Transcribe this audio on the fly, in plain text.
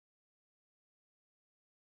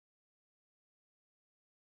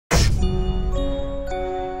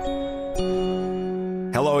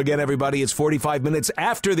Hello again, everybody. It's 45 minutes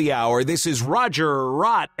after the hour. This is Roger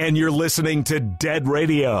Rott, and you're listening to Dead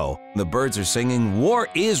Radio. The birds are singing, war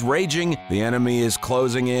is raging, the enemy is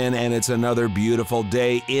closing in, and it's another beautiful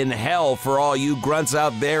day in hell for all you grunts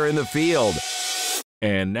out there in the field.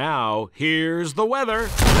 And now, here's the weather.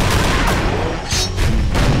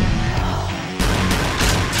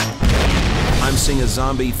 I'm seeing a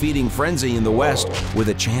zombie feeding frenzy in the west with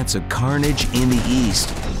a chance of carnage in the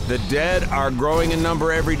east. The dead are growing in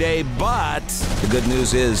number every day, but the good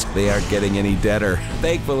news is they aren't getting any deader.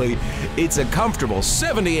 Thankfully, it's a comfortable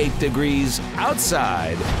 78 degrees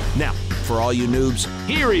outside. Now, for all you noobs,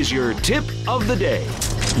 here is your tip of the day.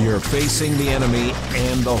 You're facing the enemy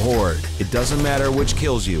and the horde. It doesn't matter which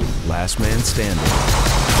kills you. Last man standing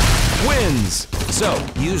wins. So,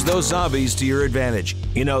 use those zombies to your advantage.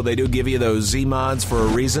 You know, they do give you those Z-mods for a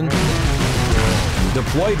reason.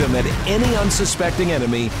 Deploy them at any unsuspecting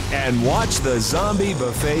enemy and watch the zombie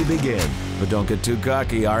buffet begin. But don't get too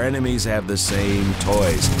cocky, our enemies have the same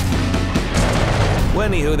toys. Well,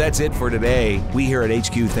 anywho, that's it for today. We here at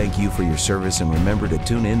HQ thank you for your service, and remember to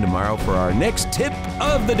tune in tomorrow for our next tip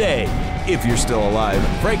of the day. If you're still alive.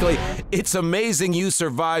 Frankly, it's amazing you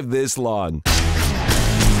survived this long.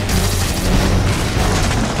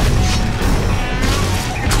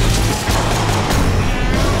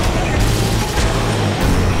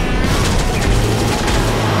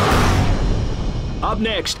 Up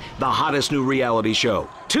next, the hottest new reality show.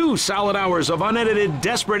 2 solid hours of unedited,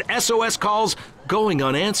 desperate SOS calls going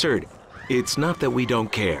unanswered. It's not that we don't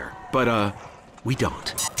care, but, we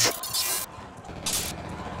don't.